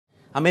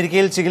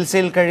അമേരിക്കയിൽ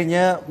ചികിത്സയിൽ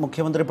കഴിഞ്ഞ്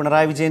മുഖ്യമന്ത്രി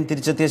പിണറായി വിജയൻ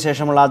തിരിച്ചെത്തിയ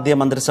ശേഷമുള്ള ആദ്യ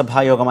മന്ത്രിസഭാ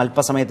യോഗം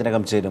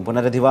അല്പസമയത്തിനകം ചേരും.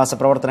 പുനരധിവാസ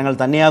പ്രവർത്തനങ്ങൾ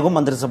തന്നെയാകും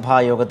മന്ത്രിസഭാ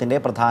യോഗത്തിന്റെ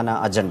പ്രധാന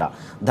അജണ്ട.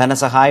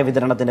 ധനസഹായ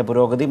വിതരണത്തിന്റെ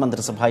പുരോഗതി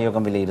മന്ത്രിസഭാ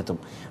യോഗം വിലയിരുത്തും.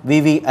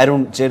 വി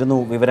അരുൺ ചേരുന്നു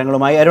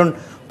വിവരങ്ങളുമായി. അരുൺ,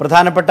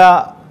 പ്രധാനപ്പെട്ട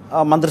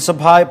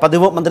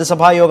പതിവ്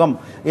മന്ത്രിസഭാ യോഗം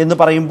എന്ന്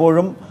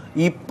പറയുമ്പോഴും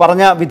ഈ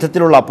പറഞ്ഞ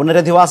വിധത്തിലുള്ള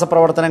പുനരധിവാസ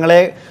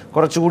പ്രവർത്തനങ്ങളെ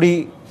കുറച്ചുകൂടി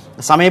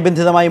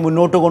സമയബന്ധിതമായി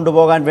മുന്നോട്ട്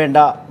കൊണ്ടുപോകാൻ വേണ്ട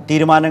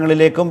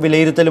തീരുമാനങ്ങളിലേക്കും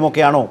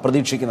വിലയിരുത്തലുമൊക്കെയാണോ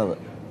പ്രതീക്ഷിക്കുന്നത്?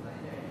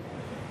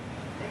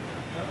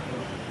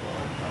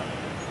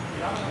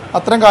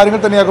 അത്തരം കാര്യങ്ങൾ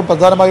തന്നെയാകും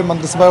പ്രധാനമായും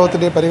മന്ത്രിസഭാ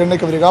യോഗത്തിന്റെ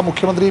പരിഗണനയ്ക്ക് വരിക.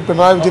 മുഖ്യമന്ത്രി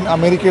പിണറായി വിജയൻ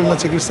അമേരിക്കയിൽ നിന്ന്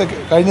ചികിത്സ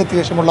കഴിഞ്ഞെത്തിയ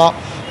ശേഷമുള്ള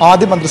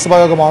ആദ്യ മന്ത്രിസഭാ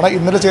യോഗമാണ്.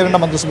 ഇന്നലെ ചേരേണ്ട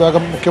മന്ത്രിസഭാ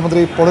യോഗം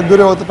മുഖ്യമന്ത്രി പോളിറ്റ്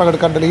ബ്യൂറോ യോഗത്തിൽ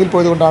പങ്കെടുക്കാൻ ഡൽഹിയിൽ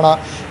പോയതുകൊണ്ടാണ്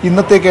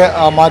ഇന്നത്തേക്ക്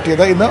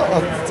മാറ്റിയത്. ഇന്ന്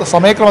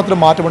സമയക്രമത്തിൽ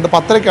മാറ്റമുണ്ട്.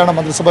 10:30ക്കാണ്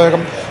മന്ത്രിസഭാ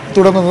യോഗം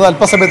തുടങ്ങുന്നത്.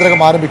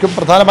 അല്പസമയത്തിനകം ആരംഭിക്കും.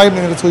 പ്രധാനമായും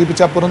നിങ്ങൾ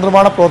സൂചിപ്പിച്ച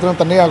പുനർനിർമ്മാണ പ്രവർത്തനം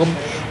തന്നെയാകും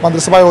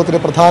മന്ത്രിസഭാ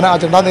യോഗത്തിന്റെ പ്രധാന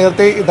അജണ്ട.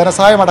 നേരത്തെ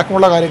ധനസഹായം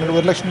അടക്കമുള്ള കാര്യങ്ങൾ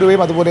 1 ലക്ഷം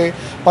രൂപയും അതുപോലെ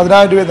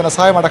 10,000 രൂപയും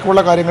ധനസഹായം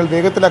അടക്കമുള്ള കാര്യങ്ങൾ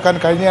വേഗത്തിലാക്കാൻ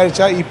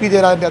കഴിഞ്ഞയാഴ്ച ഇ.പി.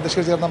 ജയരാജന്റെ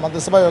അധ്യക്ഷതയിൽ ചേർന്ന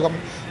മന്ത്രിസഭാ യോഗം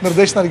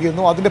നിർദ്ദേശം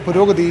നൽകിയിരുന്നു. അതിന്റെ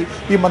പുരോഗതി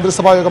ഈ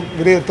മന്ത്രിസഭാ യോഗം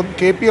വിലയിരുത്തും.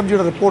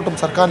 KPMGയുടെ റിപ്പോർട്ടും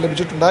സർക്കാരിന്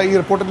ലഭിച്ചിട്ടുണ്ട്. ഈ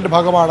റിപ്പോർട്ടിന്റെ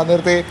ഭാഗമാണ്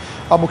നേരത്തെ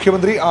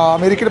മുഖ്യമന്ത്രി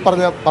അമേരിക്കയിൽ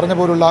പറഞ്ഞ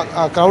പോലുള്ള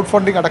ക്രൗഡ്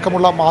ഫണ്ടിംഗ്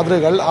അടക്കമുള്ള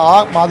മാതൃകകൾ.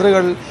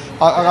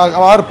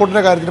 ആ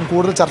റിപ്പോർട്ടിന്റെ കാര്യത്തിലും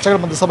കൂടുതൽ ചർച്ചകൾ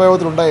മന്ത്രിസഭാ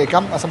യോഗത്തിൽ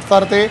ഉണ്ടായേക്കാം.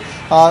 സംസ്ഥാനത്തെ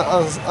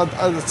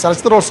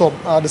ചലച്ചിത്രോത്സവം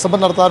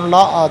ഡിസംബറിൽ നടത്താനുള്ള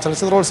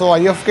ചലച്ചിത്രോത്സവം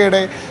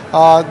IFKയുടെ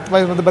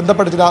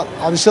ബന്ധപ്പെട്ട് ചില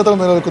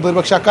അനിശ്ചിതത്വങ്ങൾ നിലനിൽക്കുന്നു.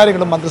 ഒരുപക്ഷെ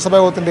അക്കാര്യങ്ങളും മന്ത്രിസഭാ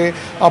യോഗത്തിന്റെ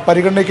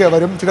പരിഗണനയ്ക്ക്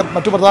വരും.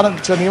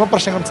 ചില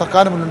നിയമപ്രശ്നങ്ങളും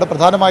സർക്കാരിന് മുന്നിലുണ്ട്.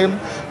 പ്രധാനമായും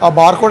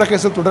ബാർക്കോഴ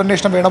കേസിൽ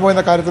തുടരന്വേഷണം വേണമോ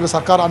എന്ന കാര്യത്തിൽ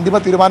സർക്കാർ അന്തിമ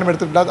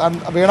തീരുമാനമെടുത്തിട്ടില്ല.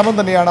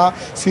 വേണമെന്ന് തന്നെയാണ്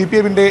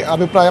CPMന്റെ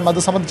അഭിപ്രായം. അത്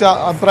സംബന്ധിച്ച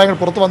അഭിപ്രായങ്ങൾ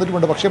പുറത്തു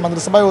വന്നിട്ടുമുണ്ട്. പക്ഷേ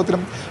മന്ത്രിസഭാ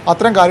യോഗത്തിലും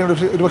അത്തരം കാര്യങ്ങൾ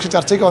ഒരുപക്ഷെ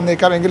ചർച്ചയ്ക്ക്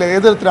വന്നേക്കാം. എങ്കിൽ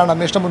ഏത് തരത്തിലാണ്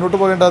അന്വേഷണം മുന്നോട്ട്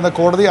പോകേണ്ടതെന്ന്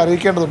കോടതി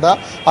അറിയിക്കേണ്ടതുണ്ട്.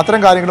 അത്തരം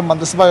കാര്യങ്ങളും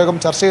മന്ത്രിസഭാ യോഗം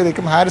ചർച്ച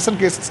ചെയ്തേക്കും. ഹാരിസൺ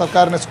കേസ്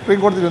സർക്കാരിന് സുപ്രീം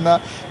കോടതിയിൽ നിന്ന്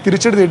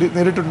തിരിച്ചടി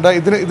നേരിട്ടിട്ടുണ്ട്.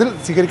 ഇതിൽ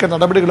സ്വീകരിക്കുന്ന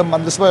നടപടികളും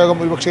മന്ത്രിസഭാ യോഗം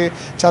ഒരുപക്ഷെ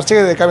ചർച്ച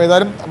ചെയ്തേക്കാം.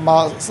 ഏതായാലും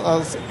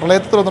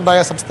പ്രളയത്തെ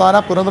തുടർന്നുണ്ടായ സംസ്ഥാന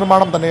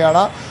പുനർനിർമ്മാണം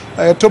തന്നെയാണ്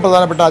ഏറ്റവും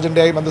പ്രധാനപ്പെട്ട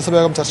അജണ്ടയായി മന്ത്രിസഭാ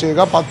യോഗം ചർച്ച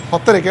ചെയ്യുക.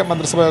 10:30ക്ക്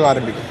മന്ത്രിസഭാ യോഗം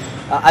ആരംഭിക്കും.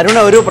 അരുണ,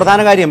 ഒരു പ്രധാന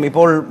കാര്യം,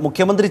 ഇപ്പോൾ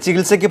മുഖ്യമന്ത്രി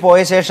ചികിത്സയ്ക്ക് പോയ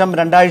ശേഷം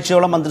 2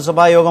 ആഴ്ചയോളം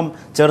മന്ത്രിസഭാ യോഗം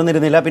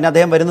ചേർന്നിരുന്നില്ല. പിന്നെ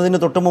അദ്ദേഹം വരുന്നതിന്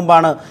തൊട്ടു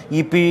മുമ്പാണ്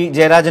ഇ.പി.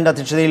 ജയരാജന്റെ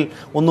അധ്യക്ഷതയിൽ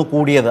ഒന്ന്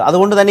കൂടിയത്.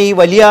 അതുകൊണ്ട് തന്നെ ഈ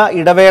വലിയ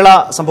ഇടവേള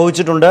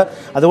സംഭവിച്ചിട്ടുണ്ട്.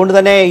 അതുകൊണ്ട്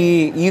തന്നെ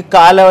ഈ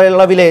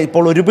കാലയളവിലെ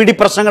ഇപ്പോൾ ഒരുപിടി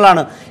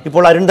പ്രശ്നങ്ങളാണ്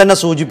ഇപ്പോൾ അരുൺ തന്നെ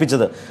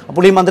സൂചിപ്പിച്ചത്.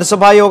 അപ്പോൾ ഈ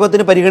മന്ത്രിസഭാ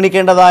യോഗത്തിന്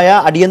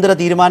പരിഗണിക്കേണ്ടതായ അടിയന്തര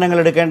തീരുമാനങ്ങൾ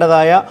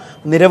എടുക്കേണ്ടതായ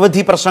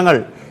നിരവധി പ്രശ്നങ്ങൾ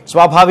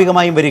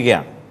സ്വാഭാവികമായും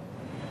വരികയാണ്.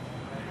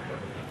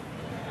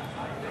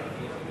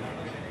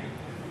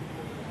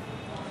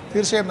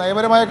 തീർച്ചയായും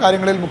നയപരമായ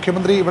കാര്യങ്ങളിൽ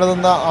മുഖ്യമന്ത്രി ഇവിടെ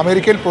നിന്ന്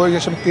അമേരിക്കയിൽ പോയ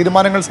ശേഷം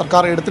തീരുമാനങ്ങൾ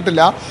സർക്കാർ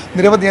എടുത്തിട്ടില്ല.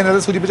 ഞാൻ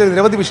സൂചിപ്പിച്ച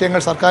നിരവധി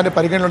വിഷയങ്ങൾ സർക്കാരിൻ്റെ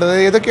പരിഗണനയുണ്ട്.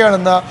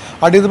 ഏതൊക്കെയാണെന്ന്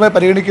അടിയന്തരമായി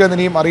പരിഗണിക്കുക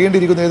എന്നിനിയും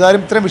അറിയേണ്ടിയിരിക്കുന്നു.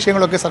 ഏതായാലും ഇത്തരം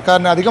വിഷയങ്ങളൊക്കെ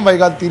സർക്കാരിന് അധികം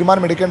വൈകാതെ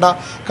തീരുമാനമെടുക്കേണ്ട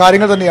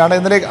കാര്യങ്ങൾ തന്നെയാണ്.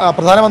 ഇന്നലെ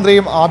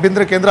പ്രധാനമന്ത്രിയും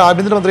കേന്ദ്ര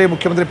ആഭ്യന്തരമന്ത്രിയും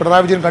മുഖ്യമന്ത്രി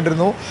പിണറായി വിജയൻ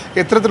കണ്ടിരുന്നു.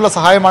 എത്തരത്തിലുള്ള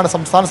സഹായമാണ്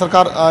സംസ്ഥാന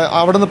സർക്കാർ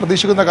അവിടെ നിന്ന്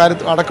പ്രതീക്ഷിക്കുന്ന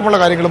അടക്കമുള്ള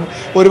കാര്യങ്ങളും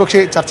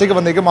ഒരുപക്ഷെ ചർച്ചയ്ക്ക്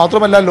വന്നേക്കും.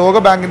 മാത്രമല്ല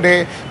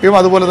ലോകബാങ്കിൻ്റെയും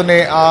അതുപോലെ തന്നെ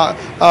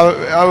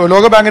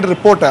ലോകബാങ്കിൻ്റെ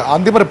റിപ്പോർട്ട്,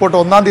 അന്തിമ റിപ്പോർട്ട്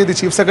 1-ാം തീയതി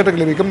ചീഫ്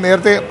സെക്രട്ടറിക്ക് ലഭിക്കും.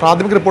 നേരത്തെ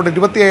പ്രാഥമിക റിപ്പോർട്ട്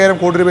 25,000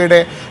 കോടി രൂപയുടെ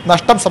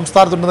നഷ്ടം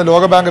സംസ്ഥാനത്തുണ്ടെന്ന്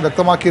ലോകബാങ്ക്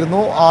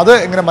വ്യക്തമാക്കിയിരുന്നു.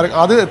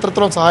 അത്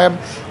എത്രത്തോളം സഹായം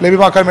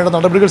ലഭ്യമാക്കാൻ വേണ്ട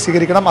നടപടികൾ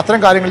സ്വീകരിക്കണം.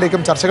 അത്തരം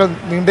കാര്യങ്ങളിലേക്കും ചർച്ചകൾ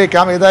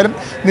നീണ്ടേക്കാം. ഏതായാലും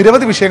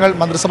നിരവധി വിഷയങ്ങൾ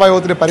മന്ത്രിസഭാ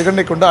യോഗത്തിന്റെ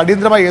പരിഗണനയ്ക്കുണ്ട്.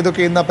 അടിയന്തരമായി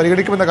ഏതൊക്കെ ഇന്ന്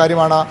പരിഗണിക്കുമെന്ന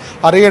കാര്യമാണ്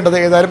അറിയേണ്ടത്.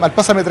 ഏതായാലും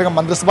അല്പസമയത്തിനകം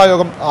മന്ത്രിസഭാ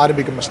യോഗം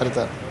ആരംഭിക്കും.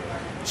 ശരത്ത്.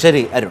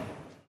 ശരി അരുൺ.